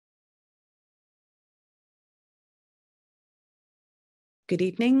Good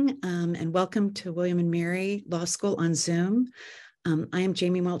evening, and welcome to William & Mary Law School on Zoom. I am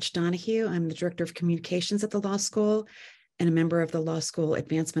Jamie Welch Donahue. I'm the Director of Communications at the Law School and a member of the Law School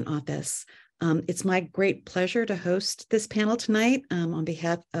Advancement Office. It's my great pleasure to host this panel tonight on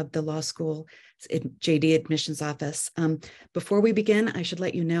behalf of the Law School JD Admissions Office. Before we begin, I should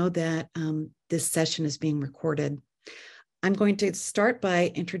let you know that this session is being recorded. I'm going to start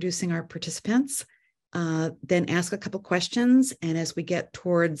by introducing our participants, then ask a couple questions. And as we get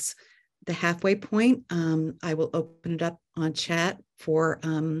towards the halfway point, I will open it up on chat for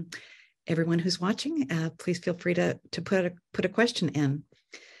everyone who's watching. Please feel free to put a question in.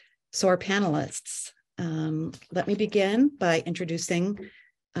 So our panelists, let me begin by introducing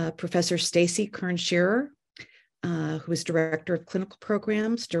Professor Stacy Kern-Scheerer, who is Director of Clinical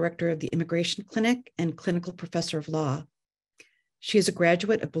Programs, Director of the Immigration Clinic, and Clinical Professor of Law. She is a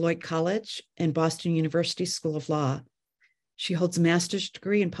graduate of Beloit College and Boston University School of Law. She holds a master's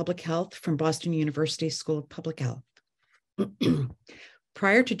degree in public health from Boston University School of Public Health.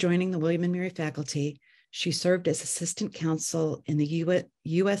 Prior to joining the William & Mary faculty, she served as assistant counsel in the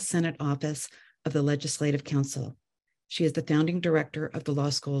U.S. Senate Office of the Legislative Council. She is the founding director of the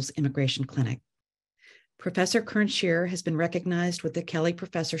law school's Immigration Clinic. Professor Kern-Scheerer has been recognized with the Kelly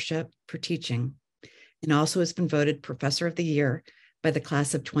Professorship for teaching, and also has been voted Professor of the Year by the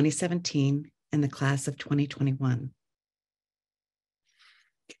class of 2017 and the class of 2021.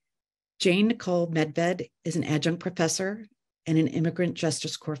 Jane Nicole Medved is an adjunct professor and an Immigrant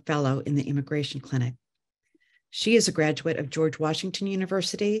Justice Corps Fellow in the Immigration Clinic. She is a graduate of George Washington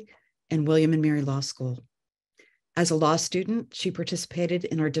University and William & Mary Law School. As a law student, she participated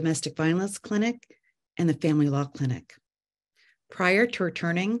in our Domestic Violence Clinic and the Family Law Clinic. Prior to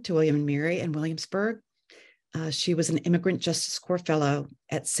returning to William & Mary in Williamsburg, she was an Immigrant Justice Corps Fellow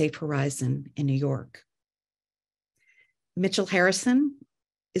at Safe Horizon in New York. Mitchell Harrison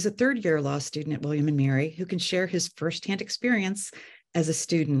is a third-year law student at William & Mary who can share his firsthand experience as a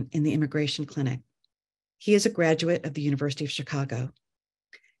student in the Immigration Clinic. He is a graduate of the University of Chicago.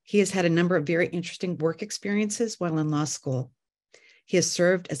 He has had a number of very interesting work experiences while in law school. He has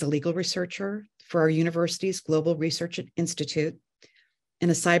served as a legal researcher for our university's Global Research Institute and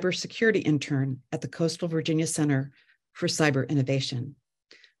a cybersecurity intern at the Coastal Virginia Center for Cyber Innovation.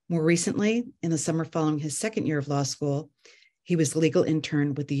 More recently, in the summer following his second year of law school, he was the legal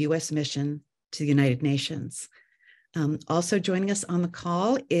intern with the U.S. mission to the United Nations. Also joining us on the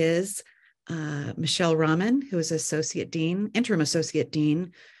call is Michelle Rahman, who is interim associate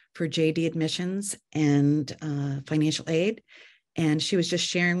dean for JD Admissions and Financial Aid. And she was just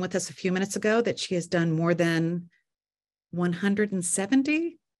sharing with us a few minutes ago that she has done more than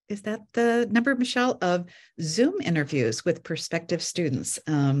 170, is that the number, Michelle, of Zoom interviews with prospective students.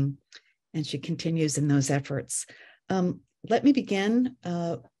 And she continues in those efforts. Let me begin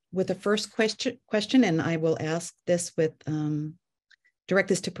with the first question, and I will ask this direct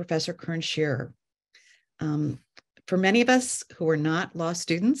this to Professor Kern-Scheerer. For many of us who are not law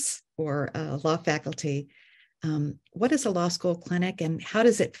students or law faculty, what is a law school clinic and how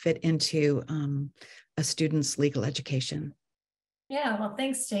does it fit into a student's legal education? Yeah, well,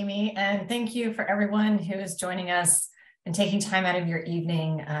 thanks, Jamie. And thank you for everyone who is joining us and taking time out of your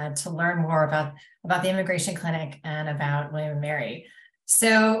evening to learn more about the Immigration Clinic and about William & Mary.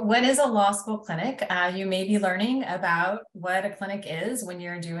 So what is a law school clinic? You may be learning about what a clinic is when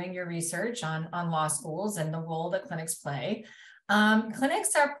you're doing your research on law schools and the role that clinics play.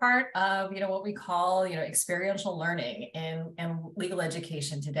 Clinics are part of, what we call, experiential learning in legal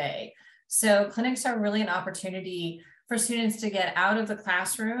education today. So clinics are really an opportunity for students to get out of the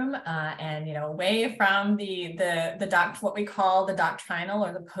classroom and away from what we call the doctrinal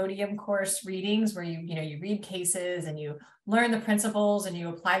or the podium course readings, where you read cases and you learn the principles and you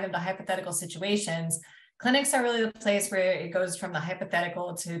apply them to hypothetical situations. Clinics are really the place where it goes from the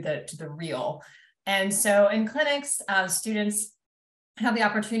hypothetical to the real. And so in clinics, students have the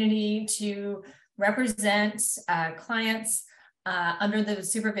opportunity to represent clients under the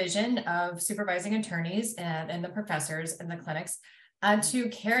supervision of supervising attorneys and the professors in the clinics to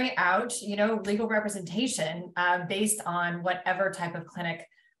carry out, legal representation based on whatever type of clinic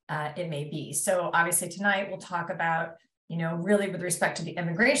it may be. So obviously tonight we'll talk about, really with respect to the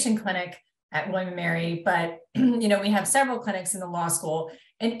Immigration Clinic at William & Mary, but, we have several clinics in the law school,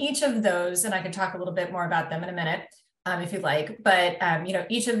 and each of those, and I can talk a little bit more about them in a minute, if you'd like, but,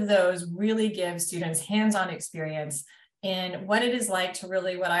 each of those really gives students hands-on experience in what it is like to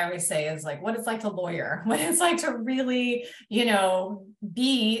really, what I always say is like, what it's like to lawyer, what it's like to really,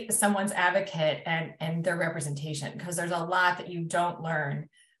 be someone's advocate and their representation, because there's a lot that you don't learn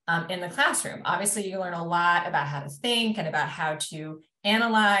in the classroom. Obviously, you learn a lot about how to think and about how to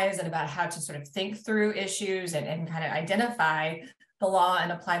analyze and about how to sort of think through issues and kind of identify the law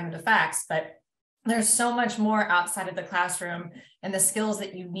and apply them to facts. But there's so much more outside of the classroom and the skills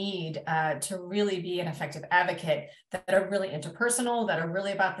that you need to really be an effective advocate that are really interpersonal, that are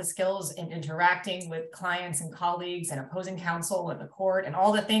really about the skills in interacting with clients and colleagues and opposing counsel and the court and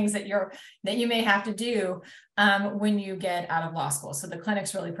all the things that you may have to do when you get out of law school. So the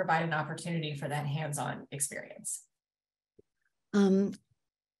clinics really provide an opportunity for that hands-on experience. And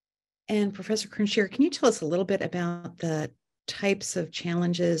Professor Kern-Scheerer, can you tell us a little bit about the types of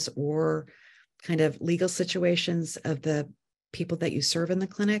challenges or kind of legal situations of the people that you serve in the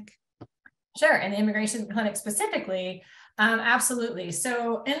clinic? Sure. In the immigration clinic specifically, absolutely.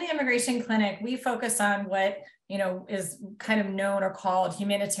 So in the immigration clinic, we focus on what, is kind of known or called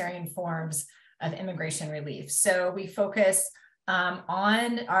humanitarian forms of immigration relief. So we focus on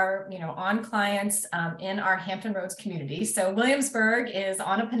on clients in our Hampton Roads community. So Williamsburg is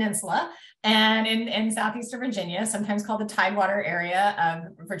on a peninsula and in southeastern Virginia, sometimes called the Tidewater area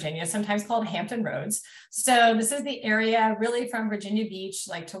of Virginia, sometimes called Hampton Roads. So this is the area really from Virginia Beach,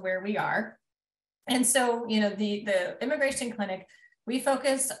 like to where we are. And so, the immigration clinic, we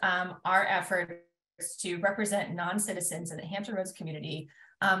focus our efforts to represent non-citizens in the Hampton Roads community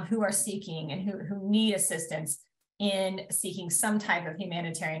who are seeking and who need assistance in seeking some type of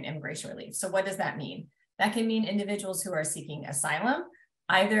humanitarian immigration relief. So what does that mean? That can mean individuals who are seeking asylum,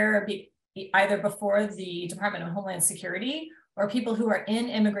 either before the Department of Homeland Security, or people who are in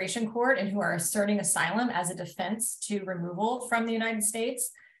immigration court and who are asserting asylum as a defense to removal from the United States.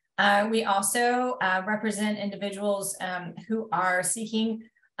 We also represent individuals who are seeking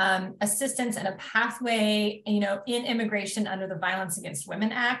assistance and a pathway, in immigration under the Violence Against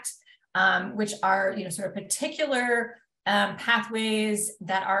Women Act, which are, sort of particular pathways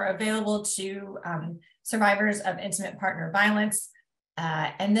that are available to survivors of intimate partner violence.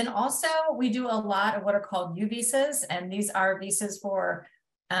 And then also we do a lot of what are called U visas, and these are visas for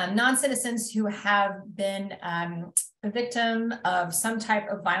non-citizens who have been a victim of some type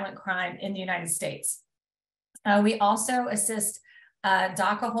of violent crime in the United States. We also assist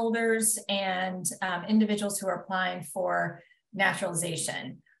DACA holders and individuals who are applying for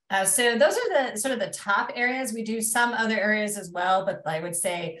naturalization. So those are the sort of the top areas. We do some other areas as well, but I would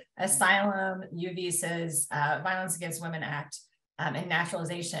say asylum, U visas, Violence Against Women Act, and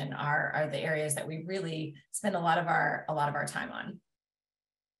naturalization are the areas that we really spend a lot of our time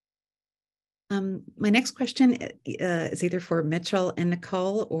on. My next question is either for Mitchell and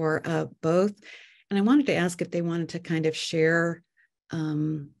Nicole or both. And I wanted to ask if they wanted to kind of share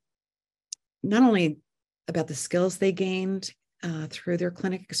not only about the skills they gained through their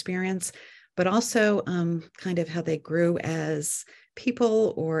clinic experience, but also kind of how they grew as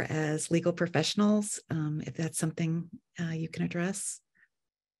people or as legal professionals, if that's something you can address.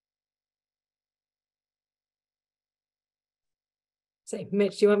 Say,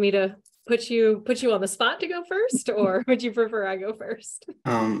 Mitch, do you want me to put you on the spot to go first, or would you prefer I go first?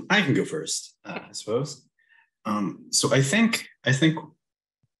 I can go first, I suppose. So I think as the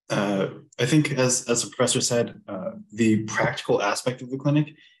professor said, the practical aspect of the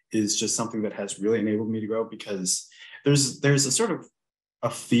clinic is just something that has really enabled me to grow, because there's a sort of a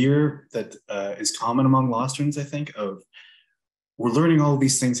fear that is common among law students, I think, of we're learning all of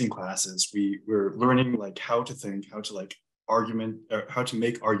these things in classes. We're learning like how to think, how to like argument, or how to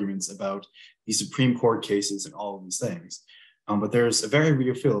make arguments about these Supreme Court cases and all of these things. But there's a very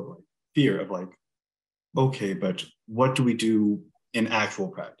real fear of like, okay, but what do we do in actual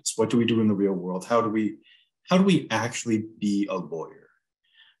practice? What do we do in the real world? How do we actually be a lawyer?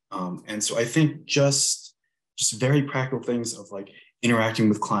 And so I think just very practical things of like interacting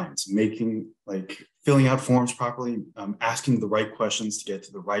with clients, filling out forms properly, asking the right questions to get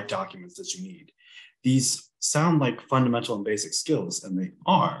to the right documents that you need. These sound like fundamental and basic skills, and they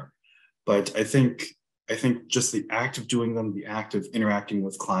are, but I think just the act of doing them, the act of interacting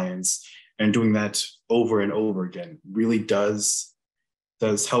with clients and doing that over and over again really does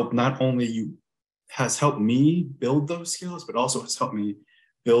help. Not only has helped me build those skills, but also has helped me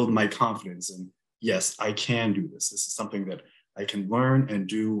build my confidence. And yes, I can do this. This is something that I can learn and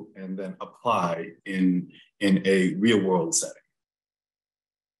do and then apply in a real world setting.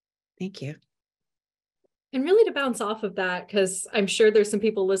 Thank you. And really to bounce off of that, because I'm sure there's some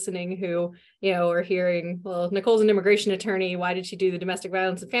people listening who, are hearing, well, Nicole's an immigration attorney. Why did she do the domestic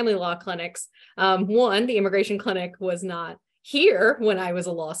violence and family law clinics? One, the immigration clinic was not here when I was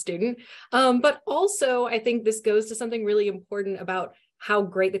a law student. But also, I think this goes to something really important about how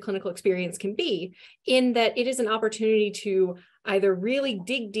great the clinical experience can be, in that it is an opportunity to either really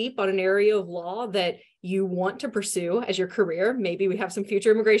dig deep on an area of law that you want to pursue as your career. Maybe we have some future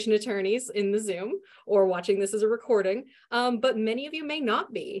immigration attorneys in the Zoom or watching this as a recording, but many of you may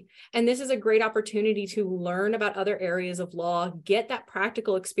not be. And this is a great opportunity to learn about other areas of law, get that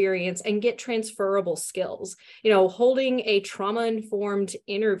practical experience, and get transferable skills. Holding a trauma-informed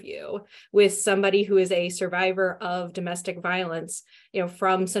interview with somebody who is a survivor of domestic violence,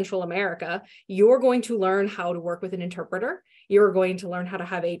 from Central America, you're going to learn how to work with an interpreter. You're going to learn how to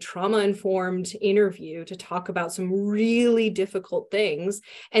have a trauma-informed interview to talk about some really difficult things.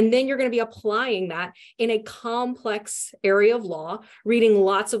 And then you're going to be applying that in a complex area of law, reading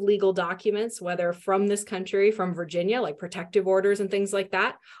lots of legal documents, whether from this country, from Virginia, like protective orders and things like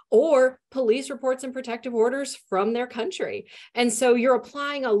that, or police reports and protective orders from their country. And so you're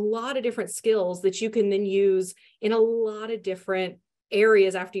applying a lot of different skills that you can then use in a lot of different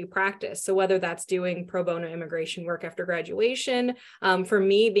areas after you practice. So whether that's doing pro bono immigration work after graduation, for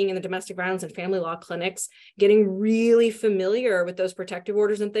me, being in the domestic violence and family law clinics, getting really familiar with those protective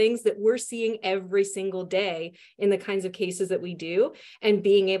orders and things that we're seeing every single day in the kinds of cases that we do, and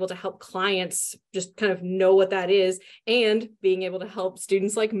being able to help clients just kind of know what that is, and being able to help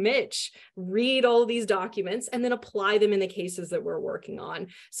students like Mitch read all of these documents and then apply them in the cases that we're working on.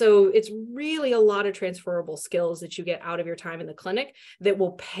 So it's really a lot of transferable skills that you get out of your time in the clinic that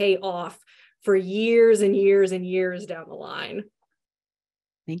will pay off for years and years and years down the line.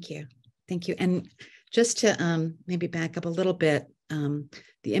 Thank you. Thank you. And just to maybe back up a little bit,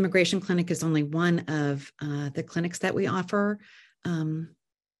 the immigration clinic is only one of the clinics that we offer. I'm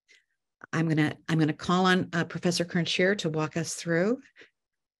gonna call on Professor Kern-Scheerer to walk us through.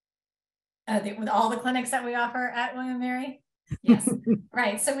 With all the clinics that we offer at William & Mary? Yes,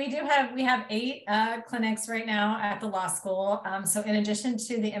 right. So we have 8 clinics right now at the law school. So in addition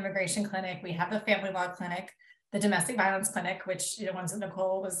to the immigration clinic, we have the family law clinic, the domestic violence clinic, which the ones that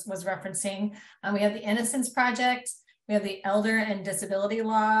Nicole was referencing. We have the Innocence Project. We have the Elder and Disability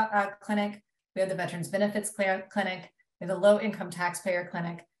Law clinic. We have the Veterans Benefits clinic. We have the Low Income Taxpayer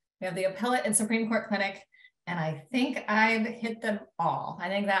clinic. We have the Appellate and Supreme Court clinic. And I think I've hit them all. I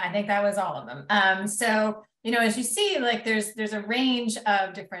think that was all of them. So, as you see, like there's a range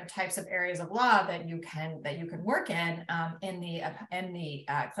of different types of areas of law that you can work in the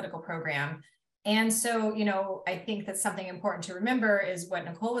clinical program. And so, I think that something important to remember is what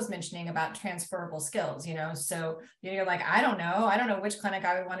Nicole was mentioning about transferable skills, so you're like, I don't know which clinic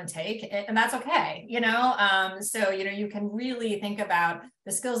I would want to take, and that's okay, so, you can really think about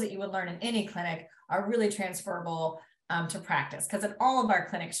the skills that you would learn in any clinic are really transferable to practice, because in all of our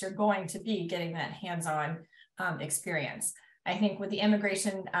clinics, you're going to be getting that hands-on experience. I think with the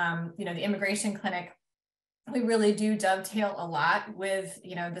immigration, the immigration clinic, we really do dovetail a lot with,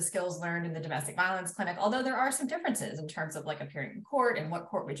 the skills learned in the domestic violence clinic, although there are some differences in terms of like appearing in court and what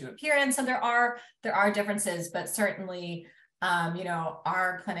court would you appear in. So there are differences, but certainly,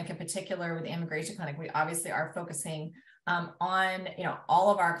 our clinic in particular with the immigration clinic, we obviously are focusing on,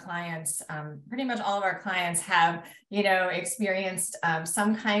 all of our clients, pretty much all of our clients have, experienced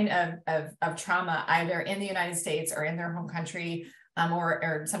some kind of trauma, either in the United States or in their home country,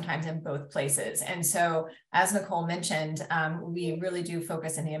 or sometimes in both places. And so, as Nicole mentioned, we really do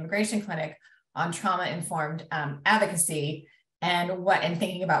focus in the immigration clinic on trauma-informed advocacy and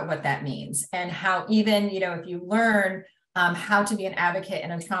thinking about what that means, and how even, if you learn how to be an advocate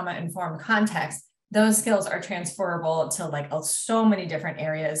in a trauma-informed context, those skills are transferable to like so many different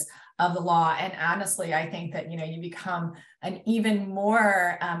areas of the law. And honestly, I think that, you become an even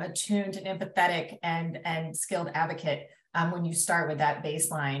more attuned and empathetic and skilled advocate when you start with that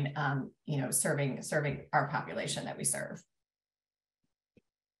baseline, serving our population that we serve.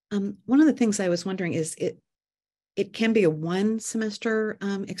 One of the things I was wondering is it can be a 1 semester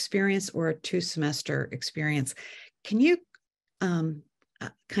experience or a 2 semester experience. Can you kind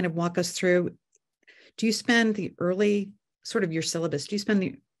of walk us through? Do you spend the early sort of your syllabus? Do you spend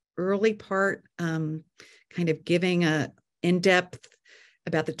the early part kind of giving a in-depth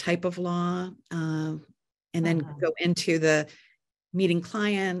about the type of law, and then go into the meeting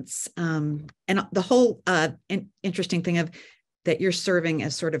clients, and the whole interesting thing of that you're serving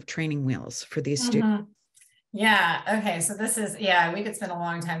as sort of training wheels for these students? Yeah. Okay. So this is, we could spend a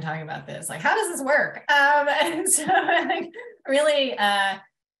long time talking about this. Like, how does this work? And so I think really,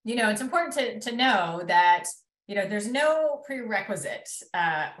 it's important to know that, there's no prerequisite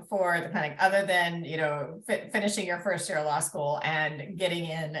for the clinic other than, finishing your first year of law school and getting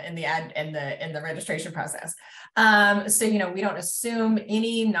in the registration process. So, we don't assume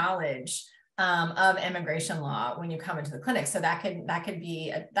any knowledge of immigration law when you come into the clinic. So that could be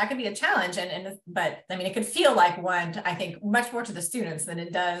a challenge. But I mean, it could feel like one, I think, much more to the students than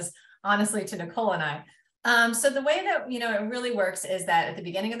it does, honestly, to Nicole and I. So the way that, it really works is that at the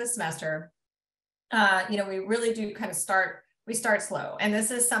beginning of the semester, we really do kind of we start slow. And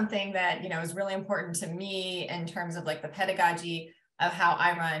this is something that, is really important to me in terms of like the pedagogy of how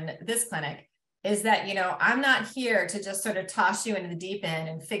I run this clinic, is that, I'm not here to just sort of toss you into the deep end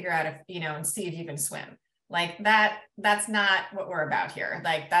and figure out if, and see if you can swim. Like that's not what we're about here.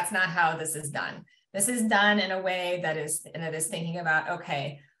 Like, that's not how this is done. This is done in a way that is thinking about,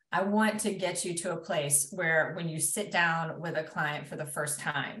 okay, I want to get you to a place where when you sit down with a client for the first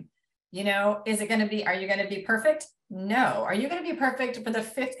time, are you going to be perfect? No. Are you going to be perfect for the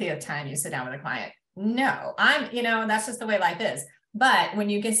 50th time you sit down with a client? No. That's just the way life is. But when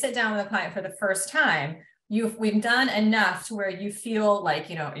you can sit down with a client for the first time, we've done enough to where you feel like,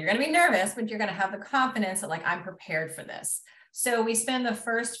 you're going to be nervous, but you're going to have the confidence that like, I'm prepared for this. So we spend the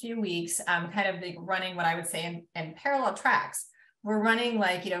first few weeks kind of running what I would say in parallel tracks. We're running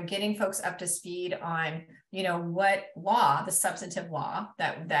like, getting folks up to speed on, what law, the substantive law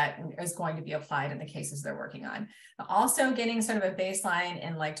that is going to be applied in the cases they're working on. Also getting sort of a baseline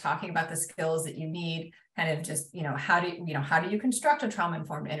and like talking about the skills that you need, kind of just, how do you construct a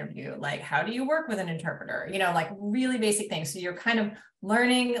trauma-informed interview? Like, how do you work with an interpreter? Like really basic things. So you're kind of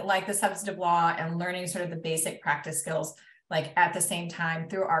learning like the substantive law and learning sort of the basic practice skills, like at the same time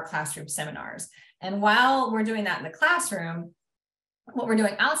through our classroom seminars. And while we're doing that in the classroom, what we're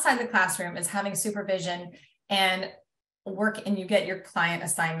doing outside the classroom is having supervision and you get your client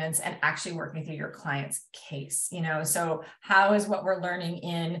assignments and actually working through your client's case. So how is what we're learning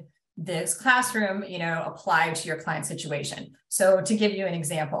in this classroom, applied to your client situation? So to give you an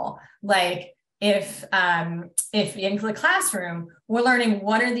example, like if in the classroom, we're learning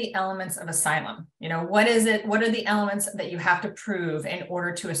what are the elements of asylum, what are the elements that you have to prove in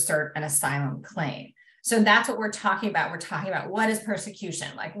order to assert an asylum claim? So that's what we're talking about. We're talking about what is persecution,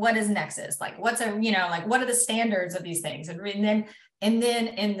 like what is nexus, like what are the standards of these things? And then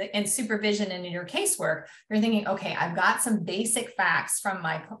in supervision and in your casework, you're thinking, okay, I've got some basic facts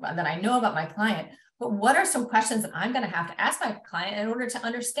that I know about my client, but what are some questions that I'm going to have to ask my client in order to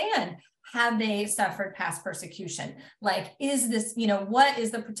understand, have they suffered past persecution? Like, is this, what is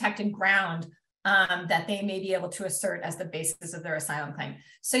the protected ground that they may be able to assert as the basis of their asylum claim?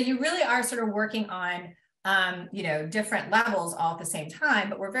 So you really are sort of working on, different levels all at the same time,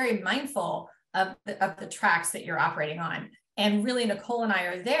 but we're very mindful of the tracks that you're operating on. And really, Nicole and I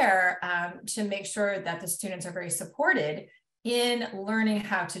are there to make sure that the students are very supported in learning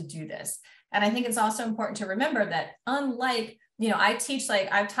how to do this. And I think it's also important to remember that unlike,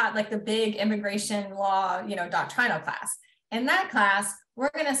 I've taught like the big immigration law, doctrinal class. In that class, we're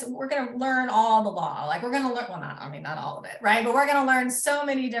gonna learn all the law. Like we're gonna learn, well, not all of it, right? But we're gonna learn so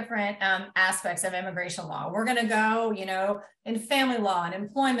many different aspects of immigration law. We're gonna go, in family law and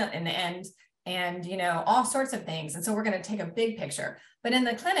employment and all sorts of things. And so we're gonna take a big picture. But in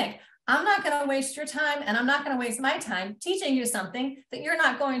the clinic, I'm not gonna waste your time and I'm not gonna waste my time teaching you something that you're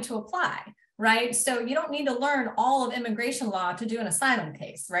not going to apply. Right. So you don't need to learn all of immigration law to do an asylum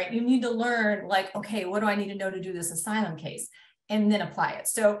case, right? You need to learn like, okay, what do I need to know to do this asylum case? And then apply it.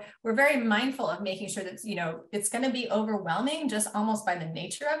 So we're very mindful of making sure that, it's going to be overwhelming just almost by the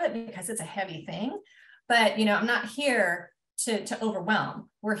nature of it because it's a heavy thing. But, I'm not here to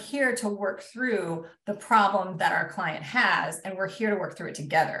overwhelm. We're here to work through the problem that our client has, and we're here to work through it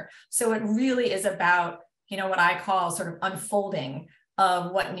together. So it really is about, what I call sort of unfolding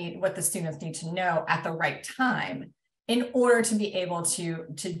of what the students need to know at the right time in order to be able to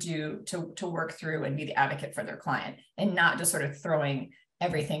work through and be the advocate for their client, and not just sort of throwing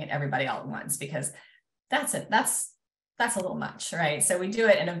everything at everybody all at once, because that's a little much, right? So we do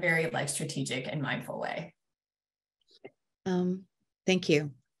it in a very like strategic and mindful way. Thank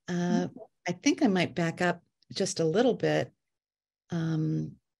you. I think I might back up just a little bit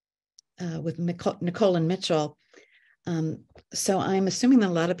with Nicole and Mitchell. So I'm assuming that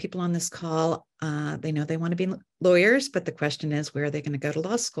a lot of people on this call, they know they want to be lawyers, but the question is, where are they going to go to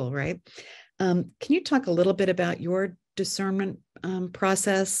law school, right? Can you talk a little bit about your discernment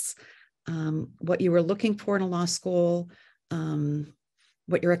process, what you were looking for in a law school,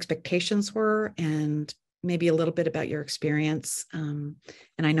 what your expectations were, and maybe a little bit about your experience? And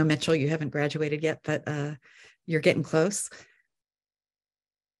I know, Mitchell, you haven't graduated yet, but you're getting close.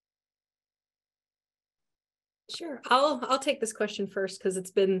 Sure, I'll take this question first because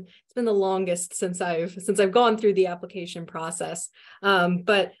it's been the longest since I've gone through the application process.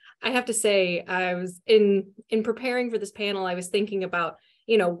 But I have to say, I was in preparing for this panel, I was thinking about,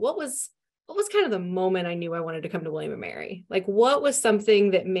 what was what was kind of the moment I knew I wanted to come to William & Mary? Like, what was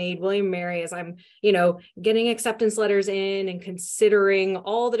something that made William & Mary, as I'm, getting acceptance letters in and considering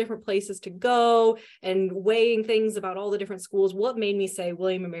all the different places to go and weighing things about all the different schools, what made me say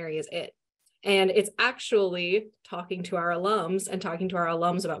William & Mary is it? And it's actually talking to our alums and talking to our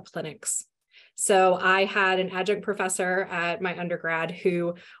alums about clinics. So I had an adjunct professor at my undergrad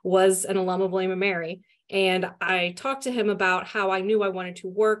who was an alum of William & Mary. And I talked to him about how I knew I wanted to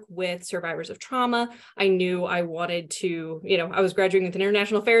work with survivors of trauma. I knew I wanted to, I was graduating with an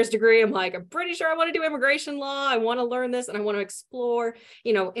international affairs degree. I'm like, I'm pretty sure I want to do immigration law. I want to learn this and I want to explore,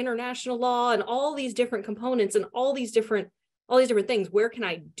 international law and all these different components and all these different things. Where can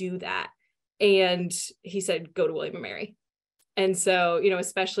I do that? And he said, go to William & Mary. And so,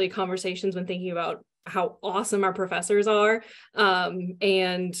 especially conversations when thinking about how awesome our professors are,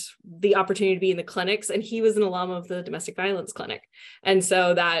 and the opportunity to be in the clinics. And he was an alum of the domestic violence clinic. And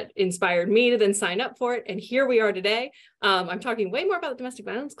so that inspired me to then sign up for it. And here we are today. I'm talking way more about the domestic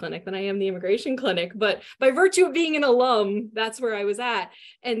violence clinic than I am the immigration clinic, but by virtue of being an alum, that's where I was at.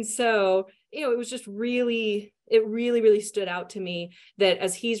 And so, it was just really stood out to me that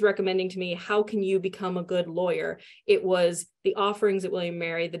as he's recommending to me, how can you become a good lawyer? It was the offerings at William &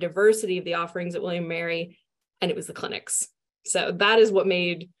 Mary, the diversity of the offerings at William & Mary, and it was the clinics. So that is what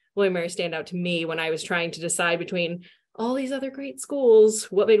made William & Mary stand out to me when I was trying to decide between all these other great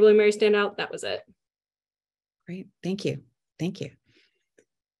schools. What made William & Mary stand out? That was it. Great. Thank you. Thank you.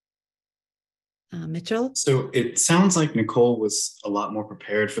 Mitchell? So it sounds like Nicole was a lot more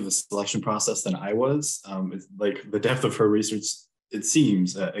prepared for the selection process than I was. Like the depth of her research, it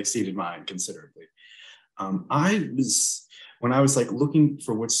seems, exceeded mine considerably. When I was like looking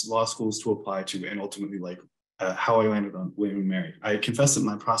for which law schools to apply to and ultimately how I landed on William & Mary, I confess that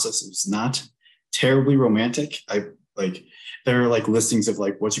my process was not terribly romantic. There are listings of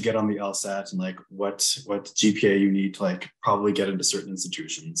what you get on the LSAT and what GPA you need to probably get into certain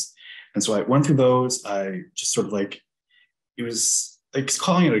institutions. And so I went through those. I just sort of it was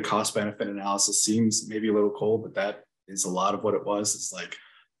calling it a cost benefit analysis seems maybe a little cold, but that is a lot of what it was. It's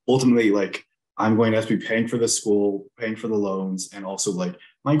ultimately I'm going to have to be paying for the school, paying for the loans. And also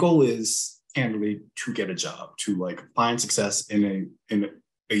my goal is candidly to get a job, to find success in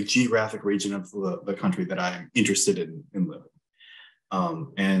a geographic region of the country that I'm interested in living.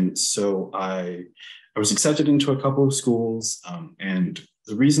 And so I was accepted into a couple of schools, and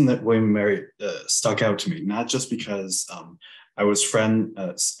the reason that William & Mary stuck out to me, not just because someone I was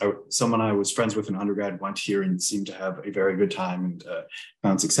friends with in undergrad went here and seemed to have a very good time and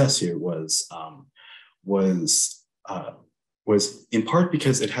found success here, was in part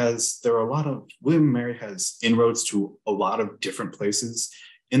because William & Mary has inroads to a lot of different places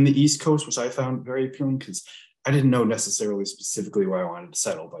in the East Coast, which I found very appealing because I didn't know necessarily specifically where I wanted to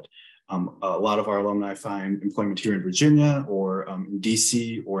settle, but a lot of our alumni find employment here in Virginia or in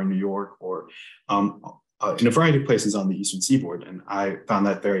DC or in New York or in a variety of places on the Eastern Seaboard. And I found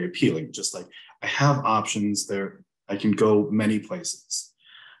that very appealing. Just I have options there. I can go many places.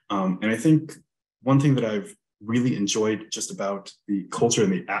 And I think one thing that I've really enjoyed just about the culture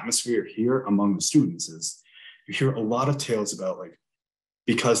and the atmosphere here among the students is you hear a lot of tales about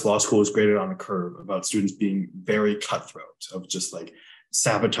because law school is graded on a curve, about students being very cutthroat, of just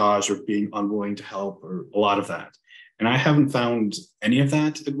sabotage or being unwilling to help, or a lot of that. And I haven't found any of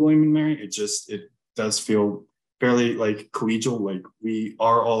that at William & Mary. It does feel fairly collegial, we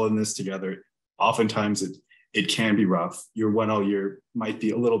are all in this together. Oftentimes it can be rough. Your 1L year might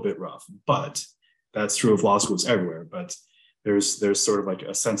be a little bit rough, but that's true of law schools everywhere. But there's sort of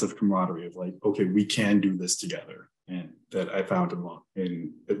a sense of camaraderie of okay, we can do this together. And that I found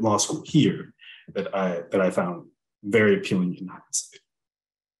in law school here that I found very appealing in hindsight.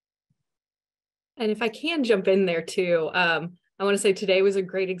 And if I can jump in there too, I want to say today was a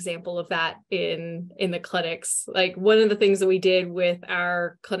great example of that in the clinics. One of the things that we did with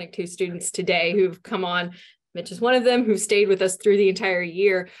our Clinic 2 students today who've come on, Mitch is one of them, who stayed with us through the entire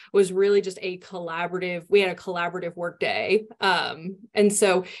year, was really just we had a collaborative work day. And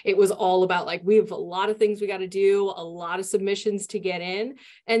so it was all about we have a lot of things we got to do, a lot of submissions to get in.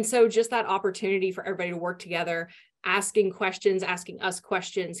 And so just that opportunity for everybody to work together, asking questions, asking us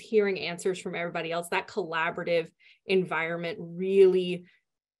questions, hearing answers from everybody else, that collaborative environment really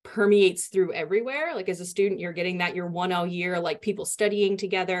permeates through everywhere. As a student, you're getting that your 1L year, people studying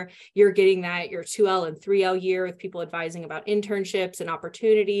together, you're getting that your 2L and 3L year with people advising about internships and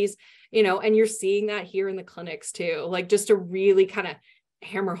opportunities, and you're seeing that here in the clinics too, just to really kind of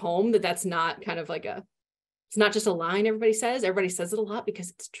hammer home that that's not kind of a It's not just a line everybody says it a lot because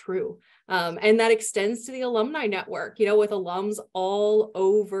it's true. And that extends to the alumni network, with alums all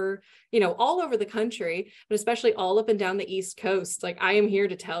over the country, but especially all up and down the East Coast. Like, I am here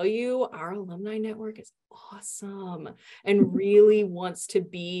to tell you, our alumni network is awesome and really wants to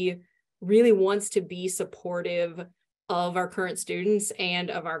be supportive of our current students and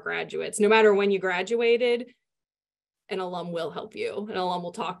of our graduates. No matter when you graduated, an alum will help you. An alum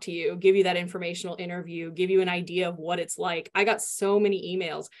will talk to you, give you that informational interview, give you an idea of what it's like. I got so many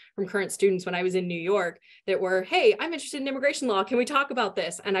emails from current students when I was in New York that were, hey, I'm interested in immigration law. Can we talk about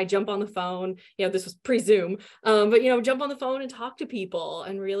this? And I jump on the phone, this was pre-Zoom, but jump on the phone and talk to people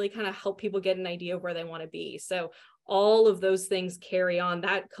and really kind of help people get an idea of where they want to be. So all of those things carry on.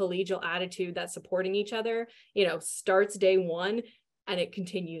 That collegial attitude, that supporting each other, starts day one and it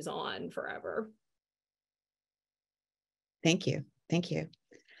continues on forever. Thank you. Thank you.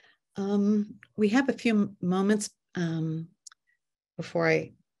 We have a few moments before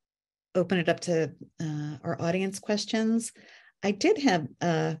I open it up to our audience questions. I did have,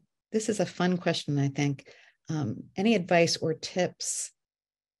 this is a fun question, I think. Any advice or tips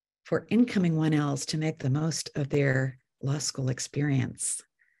for incoming 1Ls to make the most of their law school experience?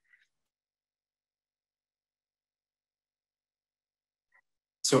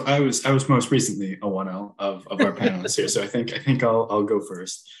 So I was most recently a 1L of our panelists here. So I think I'll go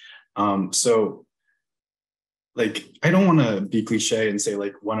first. So like, I don't want to be cliche and say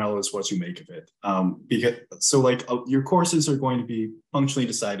like 1L is what you make of it. Your courses are going to be functionally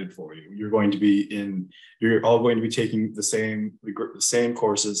decided for you. You're all going to be taking the same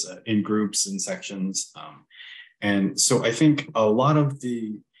courses in groups and sections. And so I think a lot of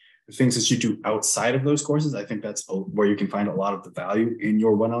the things that you do outside of those courses, I think that's where you can find a lot of the value in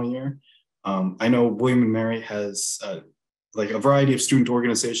your 1L year. I know William and Mary has like a variety of student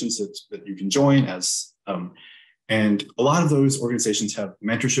organizations that you can join as, and a lot of those organizations have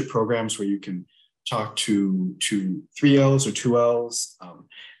mentorship programs where you can talk to 3Ls or 2Ls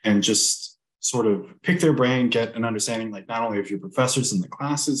and just sort of pick their brain, get an understanding like not only of your professors in the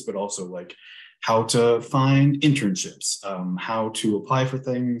classes, but also like how to find internships, how to apply for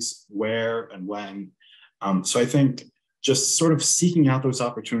things, where and when. So I think just sort of seeking out those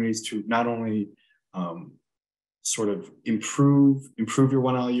opportunities to not only sort of improve your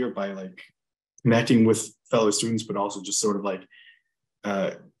 1L year by like connecting with fellow students, but also just sort of like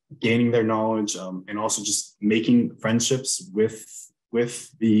gaining their knowledge and also just making friendships with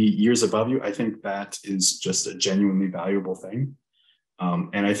the years above you. I think that is just a genuinely valuable thing.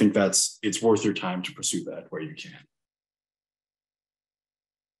 And I think it's worth your time to pursue that where you can.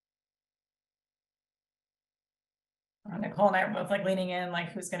 Nicole and I are both like leaning in,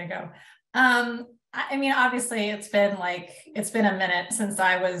 like who's going to go? I mean, obviously it's been a minute since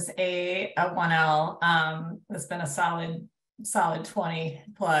I was a 1L. It's been a solid 20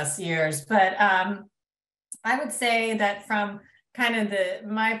 plus years, but I would say that from kind of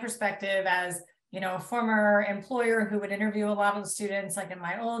my perspective as a former employer who would interview a lot of the students, like in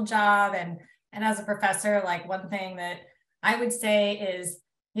my old job, and as a professor, like one thing that I would say is,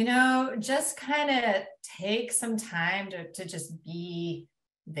 just kind of take some time to just be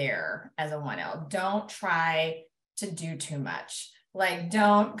there as a 1L. Don't try to do too much. Like,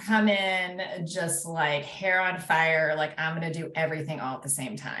 don't come in just like hair on fire, like I'm going to do everything all at the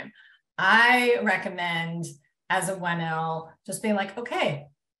same time. I recommend as a 1L just being like, okay,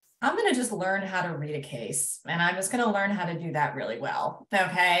 I'm going to just learn how to read a case, and I'm just going to learn how to do that really well.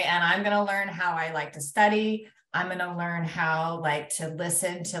 Okay. And I'm going to learn how I like to study. I'm going to learn how like to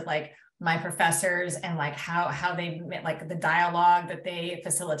listen to like my professors and like how they like the dialogue that they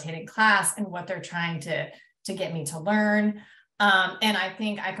facilitate in class and what they're trying to get me to learn. And I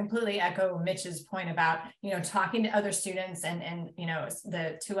think I completely echo Mitch's point about, talking to other students and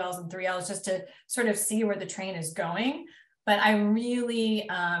the 2Ls and 3Ls just to sort of see where the train is going. But I really,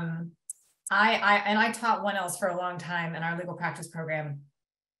 I taught 1Ls for a long time in our legal practice program.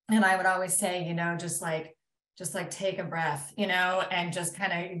 And I would always say, just like take a breath, and just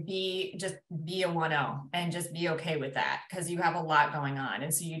kind of be a 1L and just be okay with that, because you have a lot going on.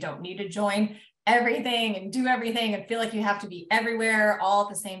 And so you don't need to join everything and do everything and feel like you have to be everywhere all at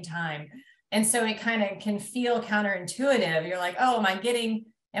the same time. And so it kind of can feel counterintuitive. You're like, oh, am I getting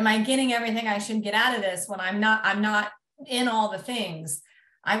everything I should get out of this when I'm not in all the things?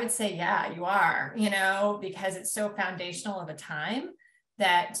 I would say, yeah, you are, because it's so foundational of a time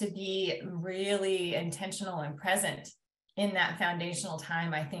that to be really intentional and present in that foundational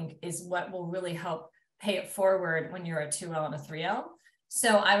time, I think is what will really help pay it forward when you're a 2L and a 3L.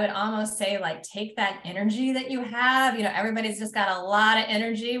 So I would almost say, like, take that energy that you have. Everybody's just got a lot of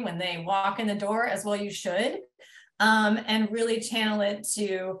energy when they walk in the door, as well you should, and really channel it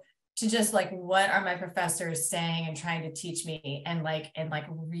to just like, what are my professors saying and trying to teach me, and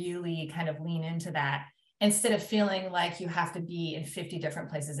really kind of lean into that, instead of feeling like you have to be in 50 different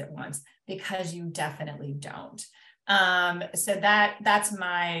places at once, because you definitely don't. So that's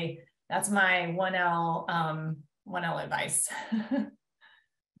my 1L advice.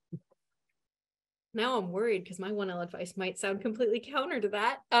 Now I'm worried because my 1L advice might sound completely counter to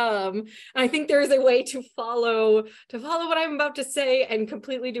that. I think there is a way to follow what I'm about to say and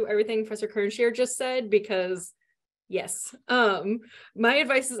completely do everything Professor Kern-Scheerer just said, because yes, my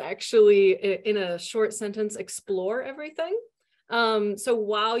advice is actually, in a short sentence, explore everything. So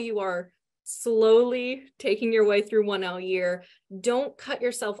while you are slowly taking your way through 1L year, don't cut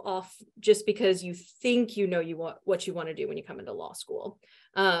yourself off just because you think what you want to do when you come into law school.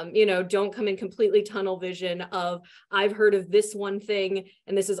 Don't come in completely tunnel vision of, I've heard of this one thing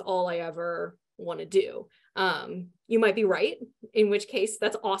and this is all I ever want to do. You might be right, in which case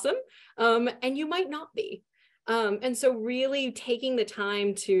that's awesome. And you might not be. And so really taking the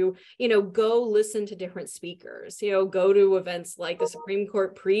time to, go listen to different speakers, go to events like the Supreme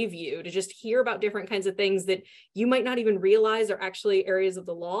Court preview, to just hear about different kinds of things that you might not even realize are actually areas of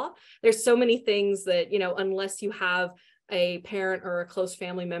the law. There's so many things that, unless you have a parent or a close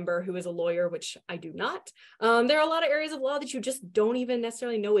family member who is a lawyer, which I do not, there are a lot of areas of law that you just don't even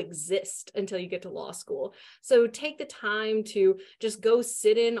necessarily know exist until you get to law school. So take the time to just go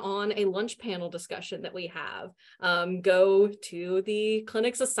sit in on a lunch panel discussion that we have. Go to the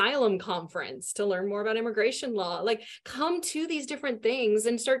clinic's asylum conference to learn more about immigration law. Like, come to these different things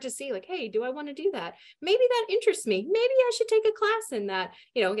and start to see, like, hey, do I want to do that? Maybe that interests me. Maybe I should take a class in that,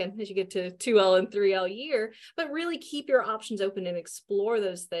 again, as you get to 2L and 3L year, but really keep your options open and explore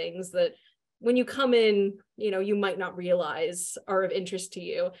those things that when you come in, you might not realize are of interest to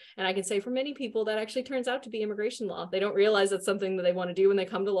you. And I can say for many people that actually turns out to be immigration law. They don't realize that's something that they want to do when they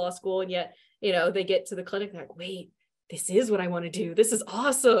come to law school. And yet, they get to the clinic, they're like, wait, this is what I want to do. This is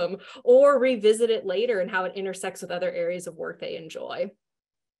awesome. Or revisit it later and how it intersects with other areas of work they enjoy.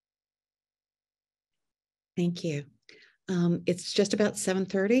 Thank you. It's just about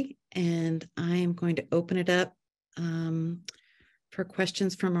 7:30, and I am going to open it up for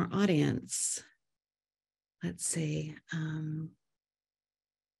questions from our audience. Let's see.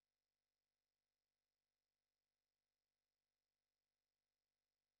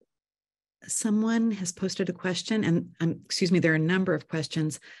 Someone has posted a question, and excuse me, there are a number of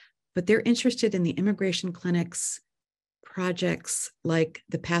questions, but they're interested in the immigration clinic's projects like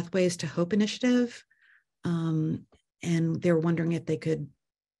the Pathways to Hope initiative, and they're wondering if they could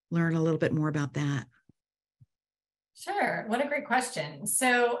learn a little bit more about that. Sure. What a great question.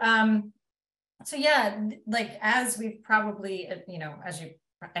 So yeah, like, as we've probably,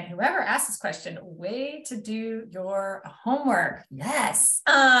 and whoever asked this question, way to do your homework. Yes.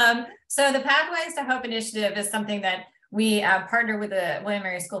 So the Pathways to Hope initiative is something that we partner with the William &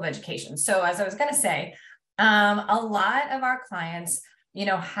 Mary School of Education. So as I was going to say, a lot of our clients,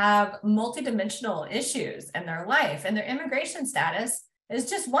 have multidimensional issues in their life, and their immigration status is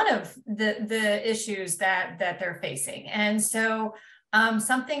just one of the issues that they're facing. And so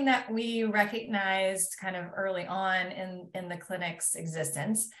something that we recognized kind of early on in the clinic's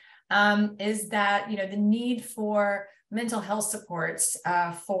existence is that, the need for mental health supports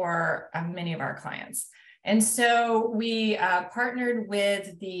for many of our clients. And so we partnered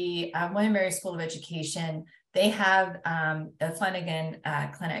with the William & Mary School of Education. They have the Flanagan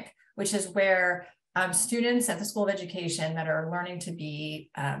Clinic, which is where students at the School of Education that are learning to be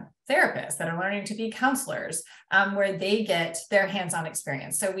therapists, that are learning to be counselors, where they get their hands-on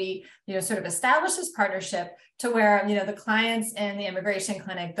experience. So we, sort of establish this partnership to where, the clients in the immigration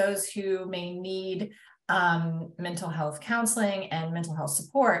clinic, those who may need mental health counseling and mental health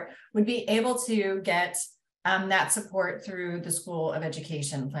support, would be able to get that support through the School of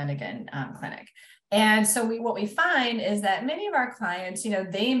Education Flanagan Clinic. And so what we find is that many of our clients,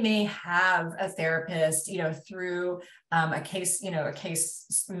 they may have a therapist, through a case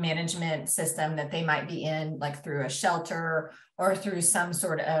management system that they might be in, like through a shelter or through some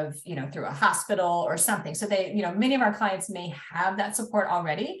sort of, through a hospital or something. So they, many of our clients may have that support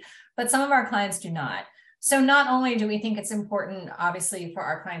already, but some of our clients do not. So not only do we think it's important, obviously, for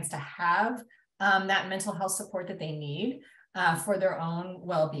our clients to have that mental health support that they need, for their own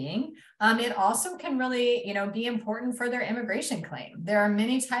well-being. It also can really, be important for their immigration claim. There are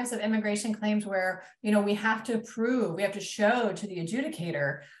many types of immigration claims where, we have to prove, we have to show to the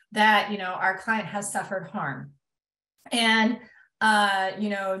adjudicator that, our client has suffered harm. And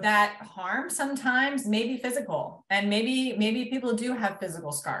that harm sometimes may be physical, and maybe people do have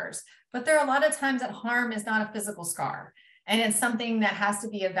physical scars, but there are a lot of times that harm is not a physical scar. And it's something that has to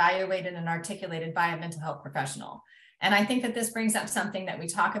be evaluated and articulated by a mental health professional. And I think that this brings up something that we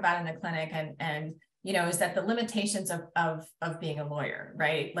talk about in the clinic, and is that the limitations of being a lawyer,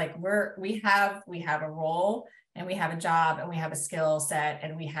 right? Like we have a role, and we have a job, and we have a skill set,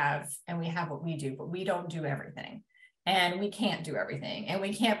 and we have what we do, but we don't do everything. And we can't do everything, and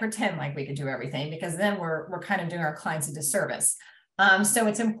we can't pretend like we could do everything, because then we're kind of doing our clients a disservice. So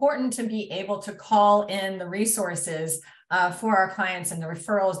it's important to be able to call in the resources for our clients and the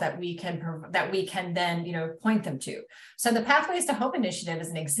referrals that we can then point them to. So the Pathways to Hope initiative is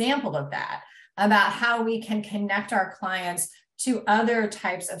an example of that, about how we can connect our clients to other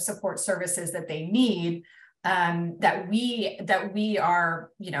types of support services that they need, that we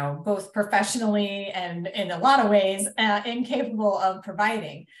are, both professionally and in a lot of ways incapable of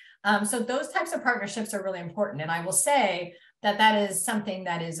providing. So those types of partnerships are really important. And I will say that is something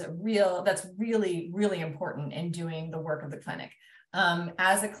that's really, really important in doing the work of the clinic.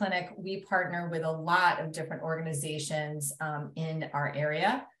 As a clinic, we partner with a lot of different organizations in our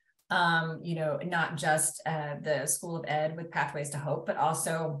area. Not just the School of Ed with Pathways to Hope, but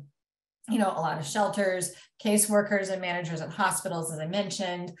also a lot of shelters, caseworkers and managers at hospitals, as I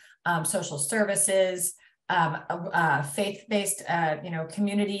mentioned, social services, faith-based,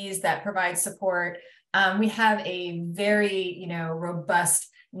 communities that provide support. We have a very, robust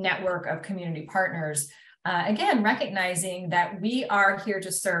network of community partners. Again, recognizing that we are here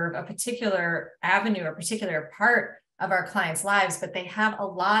to serve a particular avenue, a particular part of our clients' lives, but they have a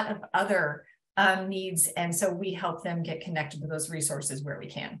lot of other needs. And so we help them get connected to those resources where we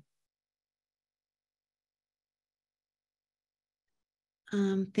can.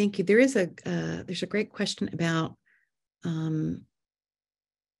 Thank you. There's a great question about,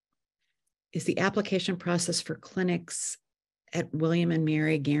 is the application process for clinics at William and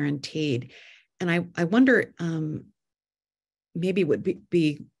Mary guaranteed? And I wonder, maybe would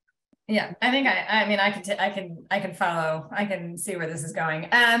be. Yeah, I think I can follow. I can see where this is going.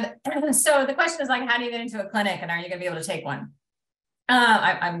 So the question is like, how do you get into a clinic, and are you going to be able to take one?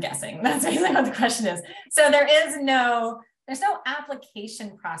 I'm guessing that's basically what the question is. So there's no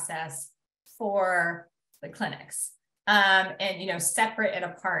application process for the clinics, and separate and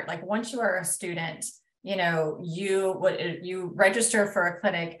apart. Like once you are a student, you register for a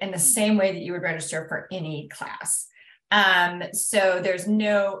clinic in the same way that you would register for any class. So there's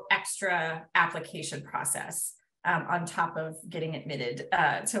no extra application process on top of getting admitted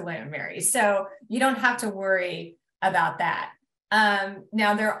to William and Mary. So you don't have to worry about that.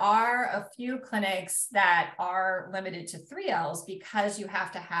 Now, there are a few clinics that are limited to 3Ls because you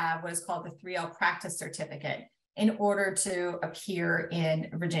have to have what is called the 3L practice certificate in order to appear in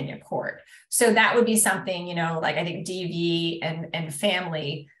Virginia court. So that would be something, like I think DV and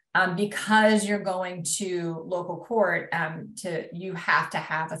family, because you're going to local court, you have to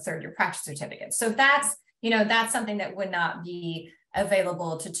have a third-year practice certificate. So that's something that would not be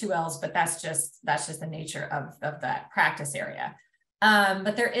available to 2Ls, but that's just the nature of that practice area.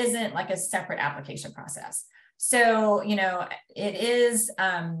 But there isn't like a separate application process. So, it is,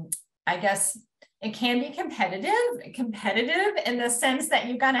 I guess it can be competitive in the sense that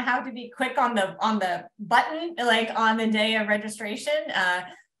you're going to have to be quick on the button, like on the day of registration,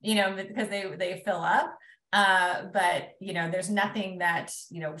 because they fill up. But, there's nothing that,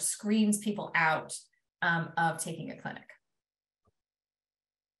 screens people out of taking a clinic.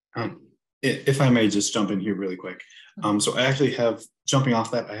 If I may just jump in here really quick. So I actually have, jumping off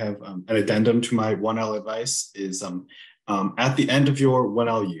that, I have an addendum to my 1L advice is at the end of your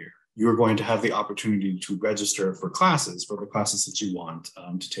 1L year, you're going to have the opportunity to register for the classes that you want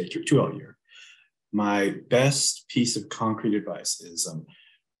to take your 2L year. My best piece of concrete advice is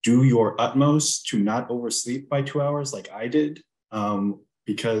do your utmost to not oversleep by 2 hours like I did,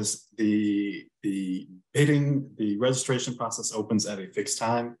 because the registration process opens at a fixed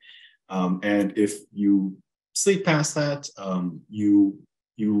time. And if you sleep past that, you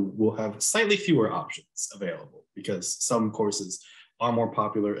will have slightly fewer options available because some courses are more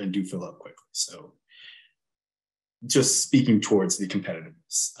popular and do fill up quickly. So just speaking towards the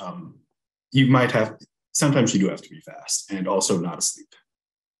competitiveness, sometimes you do have to be fast and also not asleep.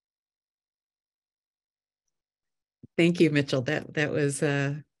 Thank you, Mitchell. That was,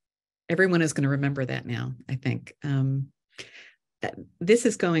 everyone is going to remember that now, I think. A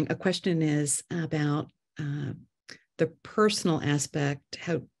question is about the personal aspect,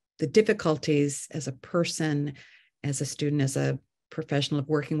 how the difficulties as a person, as a student, as a professional of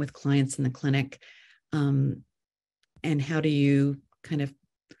working with clients in the clinic. and how do you kind of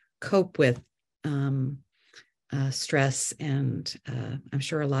cope with stress and I'm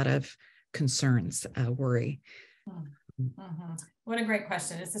sure a lot of concerns, worry. Mm-hmm. What a great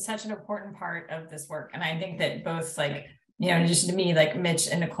question. It's such an important part of this work. And I think that both, like, you know, in addition to me, like Mitch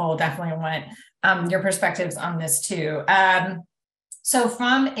and Nicole definitely want your perspectives on this too. So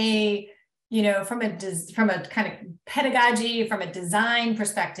from a, you know, from a kind of pedagogy, from a design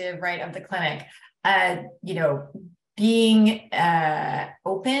perspective, right, of the clinic, you know, being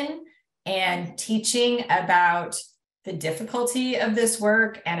open and teaching about the difficulty of this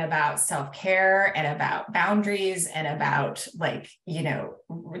work and about self-care and about boundaries and about, like, you know,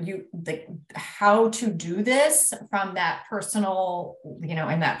 how to do this from that personal, you know,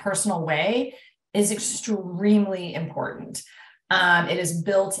 in that personal way is extremely important. It is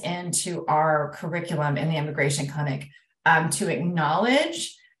built into our curriculum in the immigration clinic to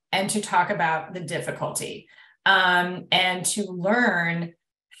acknowledge and to talk about the difficulty and to learn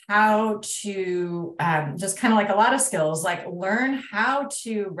how to just kind of like a lot of skills, like learn how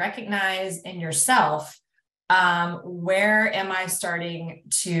to recognize in yourself, where am I starting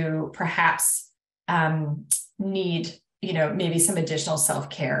to perhaps need, you know, maybe some additional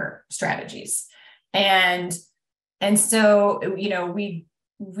self-care strategies. And so, you know, we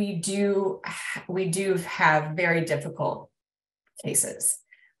do have very difficult cases.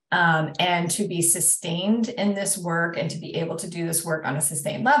 And to be sustained in this work and to be able to do this work on a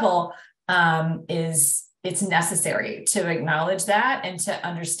sustained level it's necessary to acknowledge that and to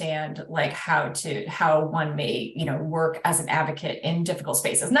understand, like, how one may, you know, work as an advocate in difficult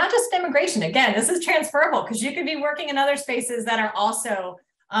spaces, not just immigration. Again, this is transferable because you could be working in other spaces that are also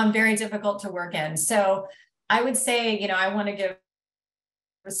very difficult to work in. So I would say, you know, I want to give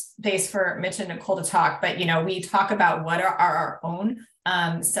space for Mitch and Nicole to talk, but, you know, we talk about what are our own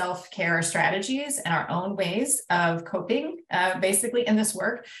self-care strategies and our own ways of coping, basically in this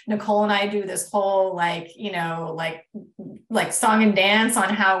work. Nicole and I do this whole, like, you know, like song and dance on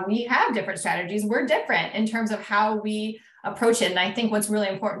how we have different strategies. We're different in terms of how we approach it. And I think what's really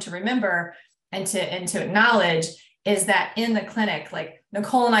important to remember and to acknowledge is that in the clinic, like,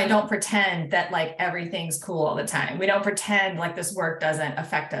 Nicole and I don't pretend that, like, everything's cool all the time. We don't pretend like this work doesn't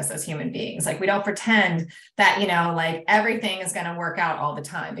affect us as human beings. Like, we don't pretend that, you know, like everything is going to work out all the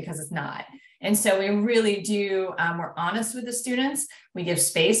time, because it's not. And so we really do, we're honest with the students. We give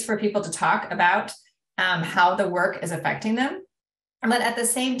space for people to talk about how the work is affecting them. But at the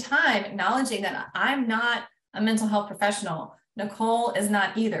same time, acknowledging that I'm not a mental health professional. Nicole is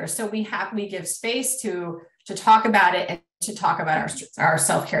not either. So we give space to talk about it and to talk about our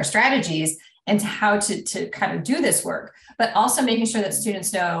self-care strategies and to how to kind of do this work, but also making sure that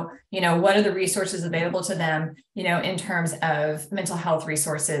students know, you know, what are the resources available to them, you know, in terms of mental health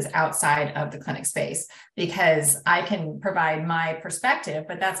resources outside of the clinic space, because I can provide my perspective,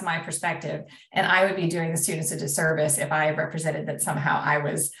 but that's my perspective. And I would be doing the students a disservice if I represented that somehow I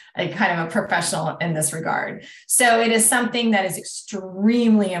was a kind of a professional in this regard. So it is something that is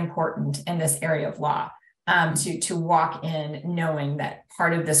extremely important in this area of law. To walk in knowing that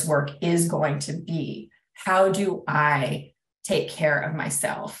part of this work is going to be, how do I take care of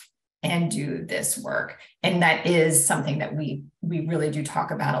myself and do this work? And that is something that we really do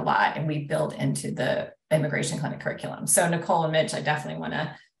talk about a lot, and we build into the immigration clinic curriculum. So Nicole and Mitch, I definitely want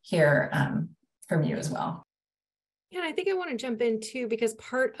to hear from you as well. Yeah, I think I want to jump in too, because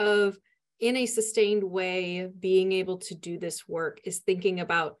part of, in a sustained way, being able to do this work is thinking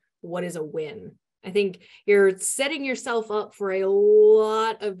about what is a win. I think you're setting yourself up for a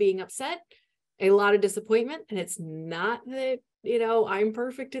lot of being upset, a lot of disappointment. And it's not that, you know, I'm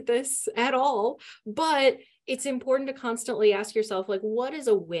perfect at this at all, but it's important to constantly ask yourself, like, what is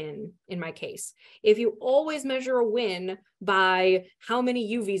a win in my case? If you always measure a win by how many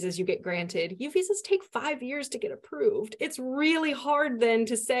U visas you get granted, U visas take 5 years to get approved. It's really hard then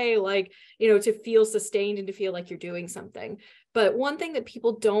to say, like, you know, to feel sustained and to feel like you're doing something. But one thing that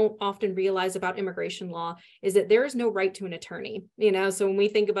people don't often realize about immigration law is that there is no right to an attorney. You know, so when we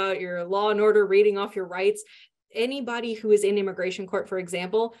think about your law and order reading off your rights, anybody who is in immigration court, for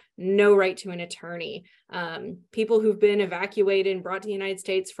example, no right to an attorney. People who've been evacuated and brought to the United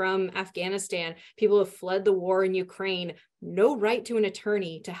States from Afghanistan, people who have fled the war in Ukraine, no right to an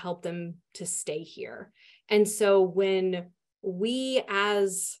attorney to help them to stay here. And so when we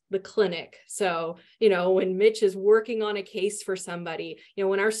as the clinic, so, you know, when Mitch is working on a case for somebody, you know,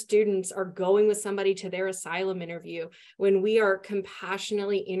 when our students are going with somebody to their asylum interview, when we are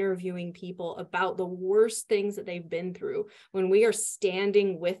compassionately interviewing people about the worst things that they've been through, when we are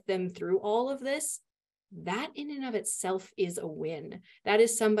standing with them through all of this, that in and of itself is a win. That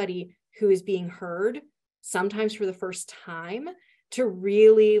is somebody who is being heard, sometimes for the first time, to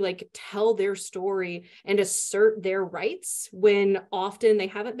really like tell their story and assert their rights when often they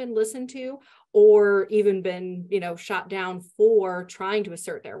haven't been listened to or even been, shot down for trying to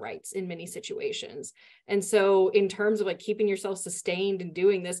assert their rights in many situations. And so in terms of like keeping yourself sustained and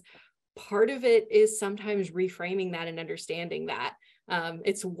doing this, part of it is sometimes reframing that and understanding that.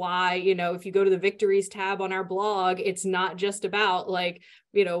 It's why, if you go to the victories tab on our blog, it's not just about like,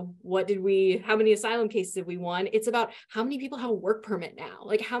 how many asylum cases have we won? It's about how many people have a work permit now?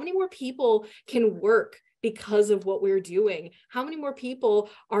 Like how many more people can work because of what we're doing? How many more people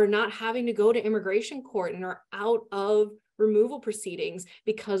are not having to go to immigration court and are out of removal proceedings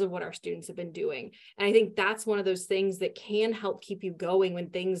because of what our students have been doing? And I think that's one of those things that can help keep you going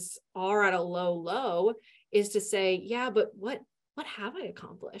when things are at a low, is to say, yeah, but what have I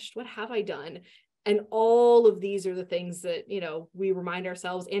accomplished? What have I done? And all of these are the things that, we remind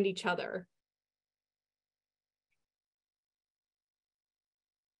ourselves and each other.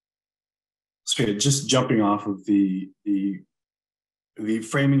 So just jumping off of the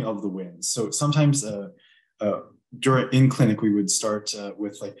framing of the wins. So sometimes in clinic, we would start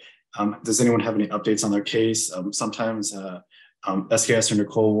with like, does anyone have any updates on their case? Sometimes SKS or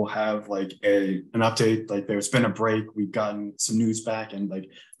Nicole will have like an update, like there's been a break, we've gotten some news back, and like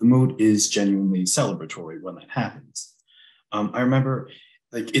the mood is genuinely celebratory when that happens. I remember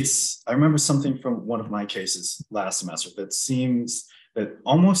something from one of my cases last semester that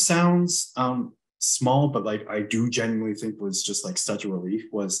almost sounds small, but like I do genuinely think was just like such a relief.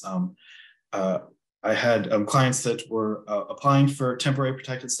 Was I had clients that were applying for temporary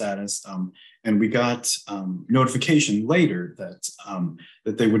protected status, and we got notification later that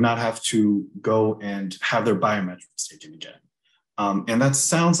they would not have to go and have their biometrics taken again. And that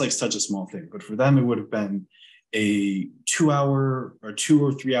sounds like such a small thing, but for them, it would have been a 2 or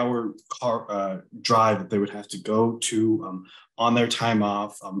 3 hour car drive that they would have to go to on their time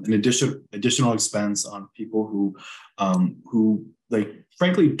off, an additional expense on people who like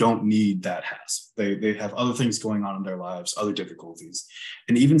frankly don't need that hassle. They have other things going on in their lives, other difficulties,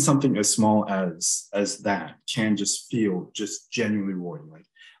 and even something as small as that can just feel just genuinely rewarding. Like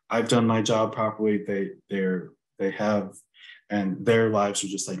I've done my job properly. They have. And their lives are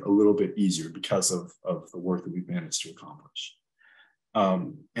just like a little bit easier because of the work that we've managed to accomplish.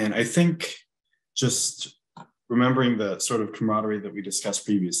 And I think just remembering the sort of camaraderie that we discussed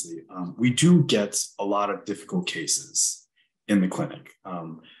previously, we do get a lot of difficult cases in the clinic.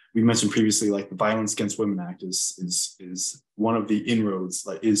 We mentioned previously, like the Violence Against Women Act is one of the inroads,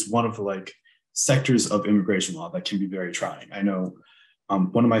 like is one of the like sectors of immigration law that can be very trying. I know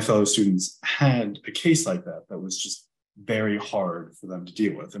one of my fellow students had a case like that was just very hard for them to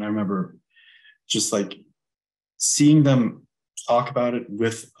deal with. And I remember just like seeing them talk about it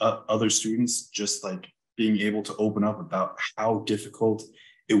with other students, just like being able to open up about how difficult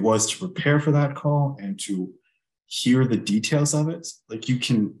it was to prepare for that call and to hear the details of it. Like you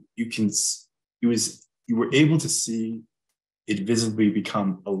were able to see it visibly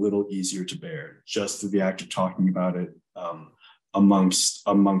become a little easier to bear just through the act of talking about it amongst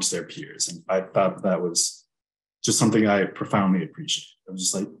their peers. And I thought that was just something I profoundly appreciate. I was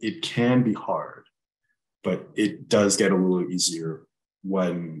just like, it can be hard, but it does get a little easier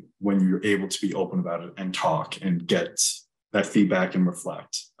when you're able to be open about it and talk and get that feedback and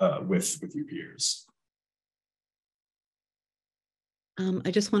reflect with your peers.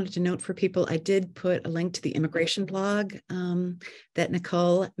 I just wanted to note for people, I did put a link to the immigration blog that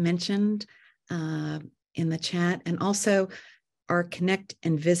Nicole mentioned in the chat, and also our Connect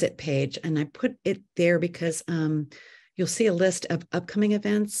and Visit page. And I put it there because you'll see a list of upcoming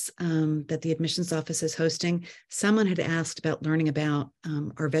events that the admissions office is hosting. Someone had asked about learning about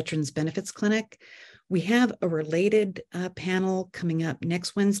our Veterans Benefits Clinic. We have a related panel coming up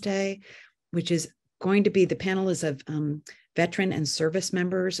next Wednesday, which is going to be, the panel is of veteran and service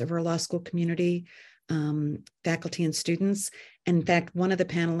members of our law school community, faculty and students. And in fact, one of the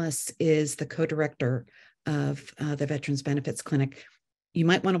panelists is the co-director of the Veterans Benefits Clinic. You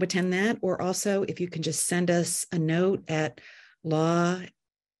might want to attend that, or also if you can just send us a note at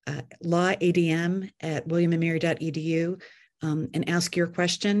lawadm@williamandmary.edu and ask your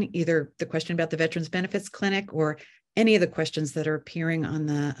question, either the question about the Veterans Benefits Clinic or any of the questions that are appearing on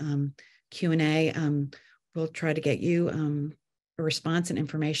the Q&A. We'll try to get you a response and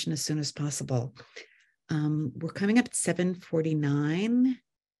information as soon as possible. We're coming up at 7:49.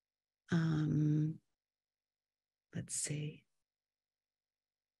 Let's see.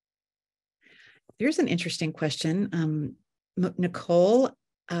 There's an interesting question. Nicole,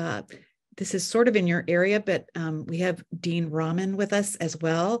 this is sort of in your area, but we have Dean Rahman with us as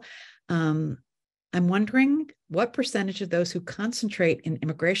well. I'm wondering what percentage of those who concentrate in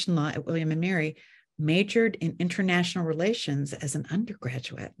immigration law at William & Mary majored in international relations as an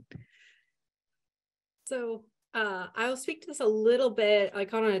undergraduate? So I'll speak to this a little bit,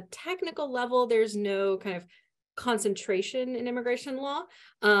 like on a technical level, there's no kind of concentration in immigration law.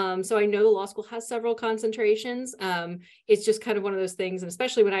 So I know law school has several concentrations. It's just kind of one of those things, and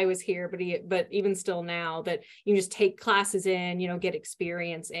especially when I was here, but even still now, that you just take classes in, get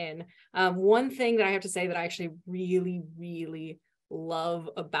experience in. One thing that I have to say that I actually really, really love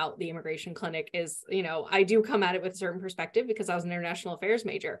about the immigration clinic is, I do come at it with a certain perspective because I was an international affairs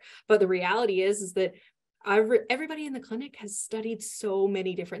major, but the reality is that everybody in the clinic has studied so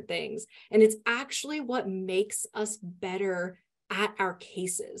many different things, and it's actually what makes us better at our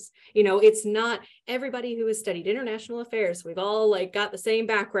cases. It's not everybody who has studied international affairs. We've all got the same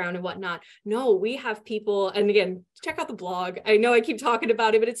background and whatnot. No, we have people, and again, check out the blog. I know I keep talking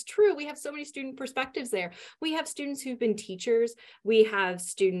about it, but it's true. We have so many student perspectives there. We have students who've been teachers. We have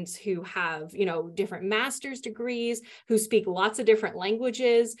students who have, different master's degrees, who speak lots of different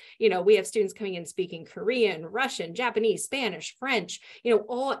languages. We have students coming in speaking Korean, Russian, Japanese, Spanish, French,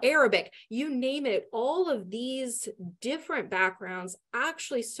 all Arabic, you name it. All of these different backgrounds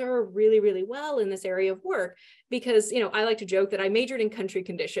actually serve really, really well in this area of work because, I like to joke that I majored in country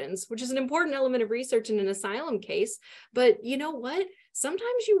conditions, which is an important element of research in an asylum case. But you know what?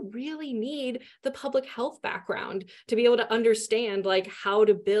 Sometimes you really need the public health background to be able to understand how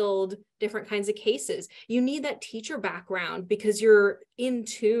to build different kinds of cases. You need that teacher background because you're in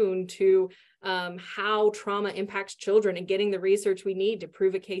tune to how trauma impacts children and getting the research we need to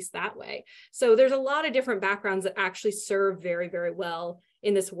prove a case that way. So there's a lot of different backgrounds that actually serve very, very well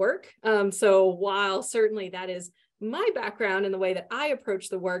in this work. So while certainly that is my background and the way that I approach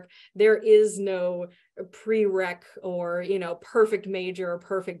the work, there is no prereq or, perfect major or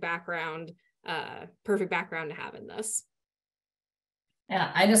perfect background to have in this.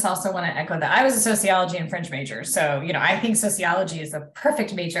 Yeah, I just also want to echo that. I was a sociology and French major. So, I think sociology is the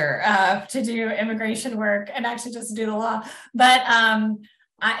perfect major to do immigration work and actually just to do the law. But, and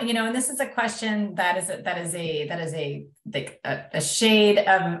this is a question that is a shade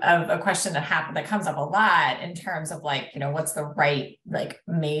of a question that comes up a lot in terms of what's the right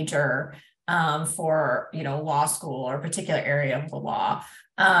major for, law school or a particular area of the law.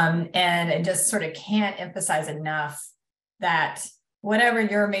 And it just sort of can't emphasize enough that whatever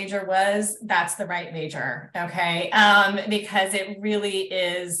your major was, that's the right major, okay? Because it really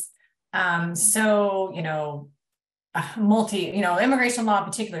is so, immigration law in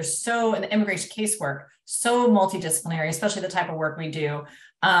particular, and immigration casework, so multidisciplinary, especially the type of work we do,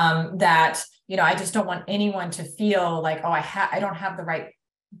 that, I just don't want anyone to feel like, oh, I don't have the right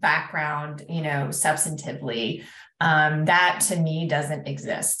background, substantively. That to me doesn't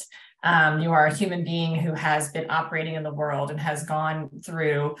exist. You are a human being who has been operating in the world and has gone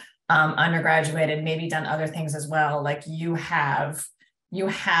through undergraduate and maybe done other things as well. You have,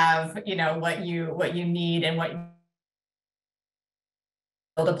 what you need and what you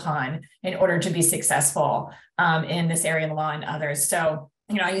build upon in order to be successful in this area of the law and others. So,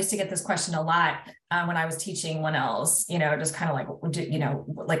 I used to get this question a lot when I was teaching 1Ls, just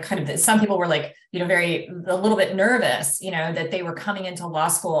kind of some people were a little bit nervous, that they were coming into law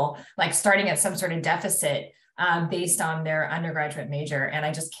school, starting at some sort of deficit based on their undergraduate major. And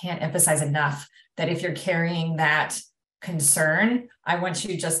I just can't emphasize enough that if you're carrying that concern, I want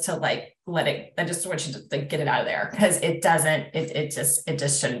you just to let it, I just want you to get it out of there because it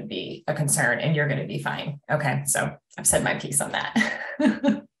just shouldn't be a concern and you're going to be fine. Okay. So I've said my piece on that.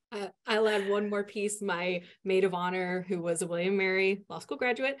 I'll add one more piece. My maid of honor, who was a William & Mary Law School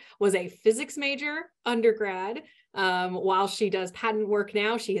graduate, was a physics major undergrad. While she does patent work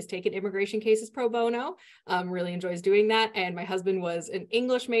now, she has taken immigration cases pro bono, really enjoys doing that. And my husband was an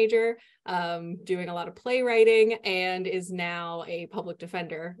English major, doing a lot of playwriting, and is now a public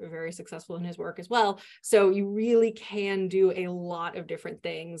defender, very successful in his work as well. So you really can do a lot of different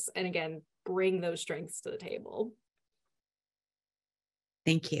things. And again, bring those strengths to the table.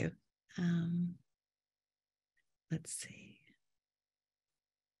 Thank you. Let's see.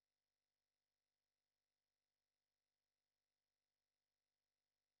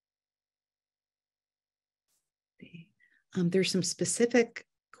 There's some specific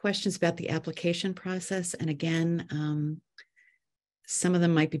questions about the application process. And again, some of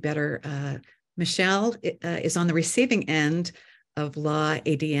them might be better. Michelle is on the receiving end of law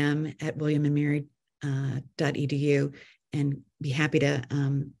ADM at williamandmary.edu and be happy to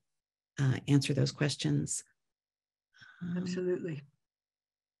answer those questions. Absolutely.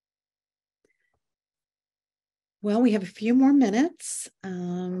 Well, we have a few more minutes.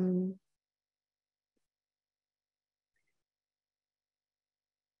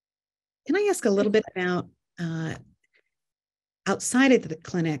 Can I ask a little bit about outside of the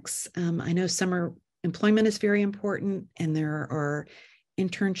clinics? I know summer employment is very important and there are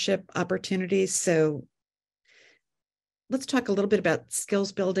internship opportunities. So let's talk a little bit about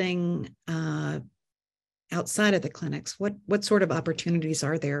skills building outside of the clinics. What sort of opportunities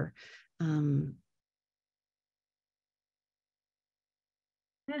are there?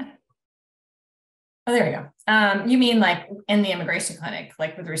 Oh, there we go. You mean like in the immigration clinic,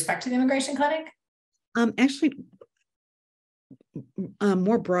 like with respect to the immigration clinic? Actually,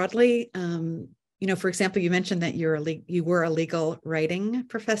 more broadly, for example, you mentioned that you were a legal writing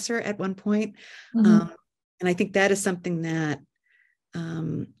professor at one point. Mm-hmm. And I think that is something that,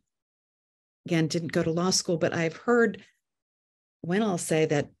 again, didn't go to law school, but I've heard when I'll say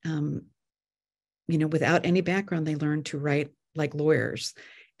that, without any background, they learn to write like lawyers.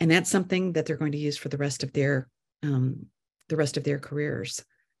 And that's something that they're going to use for the rest of their careers.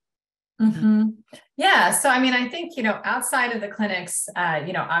 Mm-hmm. Yeah. So, I mean, I think, outside of the clinics,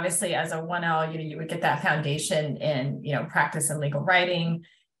 obviously as a 1L, you would get that foundation in, practice in legal writing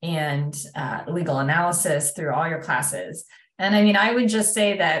and legal analysis through all your classes. And I mean, I would just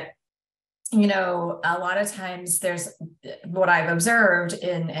say that, a lot of times there's what I've observed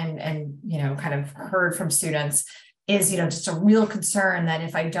and kind of heard from students is, just a real concern that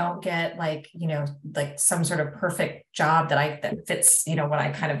if I don't get like some sort of perfect job that fits, what I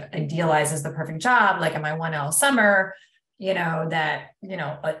kind of idealize as the perfect job, like in my 1L summer, is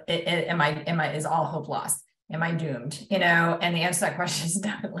all hope lost? Am I doomed? And the answer to that question is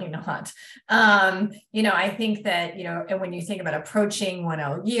definitely not. I think that, and when you think about approaching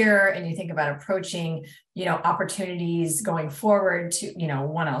 1L year and you think about approaching, opportunities going forward to,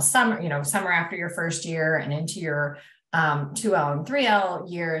 1L summer, summer after your first year and into your 2L and 3L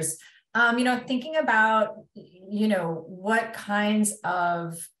years, thinking about, what kinds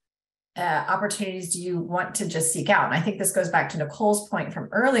of opportunities do you want to just seek out? And I think this goes back to Nicole's point from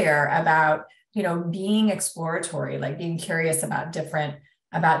earlier about, being exploratory, like being curious about different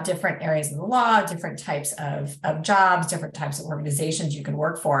areas of the law, different types of jobs, different types of organizations you can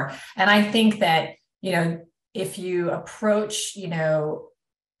work for. And I think that, if you approach,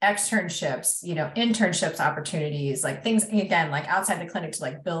 externships, internships opportunities, like things, again, like outside the clinic to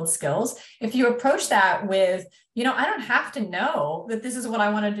like build skills. If you approach that with, I don't have to know that this is what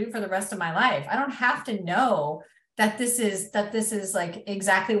I want to do for the rest of my life. I don't have to know that this is like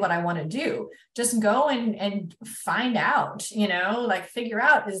exactly what I want to do. Just go and find out, like figure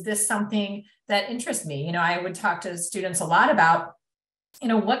out, is this something that interests me? I would talk to students a lot about,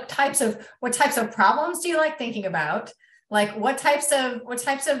 what types of problems do you like thinking about? Like what types of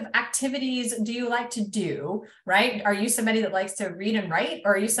activities do you like to do, right? Are you somebody that likes to read and write,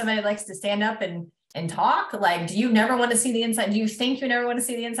 or are you somebody that likes to stand up and talk? Like, do you never want to see the inside? Do you think you never want to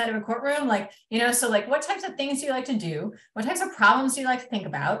see the inside of a courtroom? Like, so like what types of things do you like to do? What types of problems do you like to think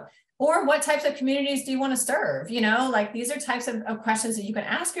about? Or what types of communities do you want to serve? Like these are types of questions that you can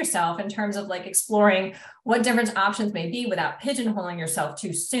ask yourself in terms of like exploring what different options may be without pigeonholing yourself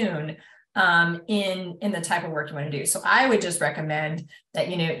too soon in the type of work you want to do. So I would just recommend that,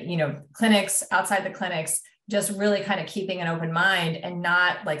 clinics, outside the clinics, just really kind of keeping an open mind and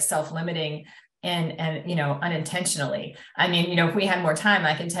not like self-limiting and unintentionally. I mean, if we had more time,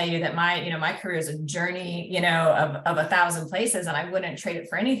 I can tell you that my career is a journey, of 1,000 places, and I wouldn't trade it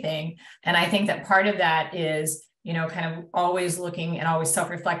for anything. And I think that part of that is, kind of always looking and always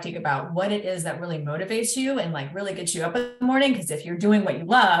self-reflecting about what it is that really motivates you and like really gets you up in the morning. Because if you're doing what you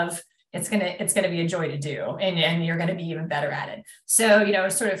love, it's gonna be a joy to do, and you're gonna be even better at it. So,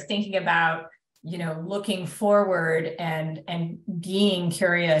 sort of thinking about, looking forward and being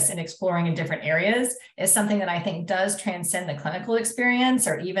curious and exploring in different areas is something that I think does transcend the clinical experience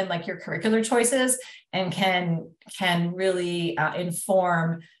or even like your curricular choices, and can really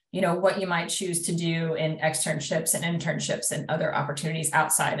inform, what you might choose to do in externships and internships and other opportunities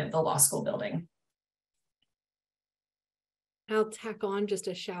outside of the law school building. I'll tack on just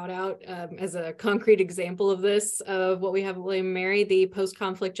a shout out as a concrete example of this, of what we have at William & Mary, the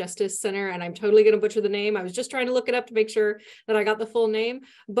Post-Conflict Justice Center. And I'm totally going to butcher the name. I was just trying to look it up to make sure that I got the full name.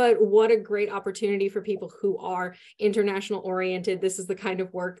 But what a great opportunity for people who are international oriented. This is the kind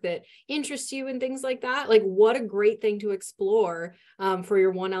of work that interests you and things like that. Like, what a great thing to explore for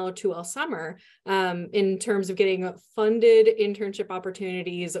your 1L or 2L summer in terms of getting funded internship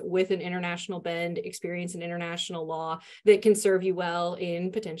opportunities with an international bend, experience in international law that can serve you well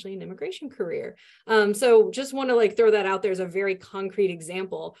in potentially an immigration career. So just want to like throw that out there as a very concrete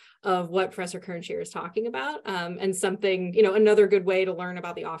example of what Professor Kern-Scheerer is talking about, and something, another good way to learn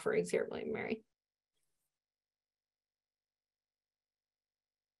about the offerings here at William & Mary.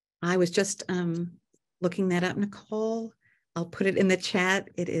 I was just looking that up, Nicole. I'll put it in the chat.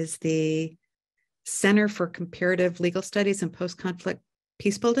 It is the Center for Comparative Legal Studies and Post-Conflict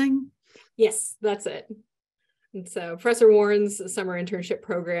Peacebuilding. Yes, that's it. And so Professor Warren's summer internship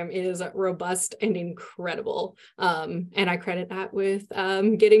program is robust and incredible. And I credit that with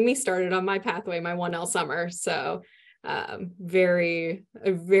getting me started on my pathway, my 1L summer. So a very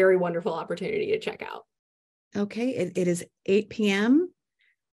wonderful opportunity to check out. Okay, it is 8 p.m.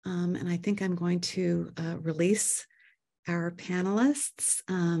 And I think I'm going to release our panelists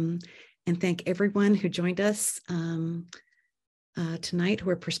and thank everyone who joined us tonight who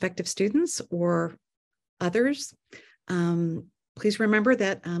are prospective students or others. Please remember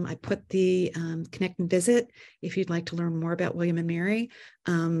that I put the Connect and Visit if you'd like to learn more about William and Mary.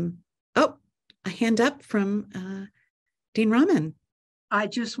 Oh, a hand up from Dean Rahman. I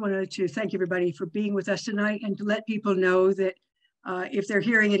just wanted to thank everybody for being with us tonight and to let people know that if they're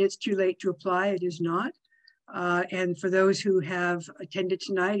hearing it, it's too late to apply. It is not. And for those who have attended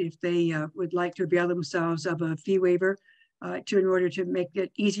tonight, if they would like to avail themselves of a fee waiver in order to make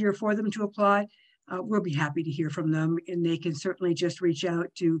it easier for them to apply, we'll be happy to hear from them. And they can certainly just reach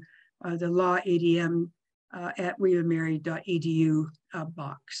out to the law ADM at williammary.edu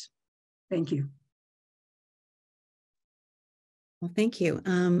box. Thank you. Well, thank you.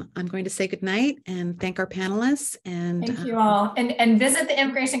 I'm going to say goodnight and thank our panelists. And thank you all. And visit the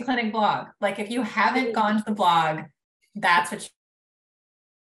Immigration Clinic blog. Like if you haven't gone to the blog, that's what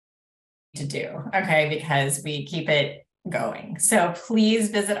you need to do. Okay, because we keep it going. So please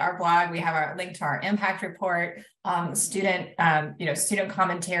visit our blog. We have our link to our impact report, student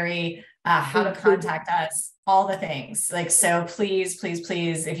commentary, how to contact us, all the things. Like, so please,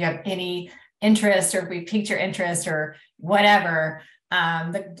 if you have any interest or if we piqued your interest or whatever,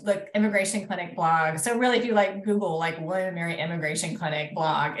 the Immigration Clinic blog. So really, if you like Google like William and Mary Immigration Clinic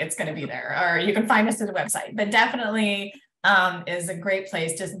blog, it's going to be there, or you can find us at the website. But definitely is a great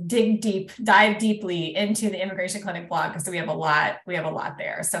place. Just dive deeply into the Immigration Clinic blog because we have a lot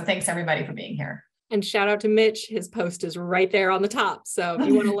there. So thanks everybody for being here. And shout out to Mitch. His post is right there on the top. So if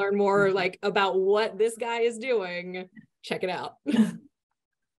you want to learn more like about what this guy is doing, check it out.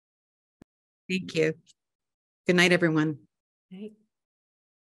 Thank you. Good night, everyone. Right.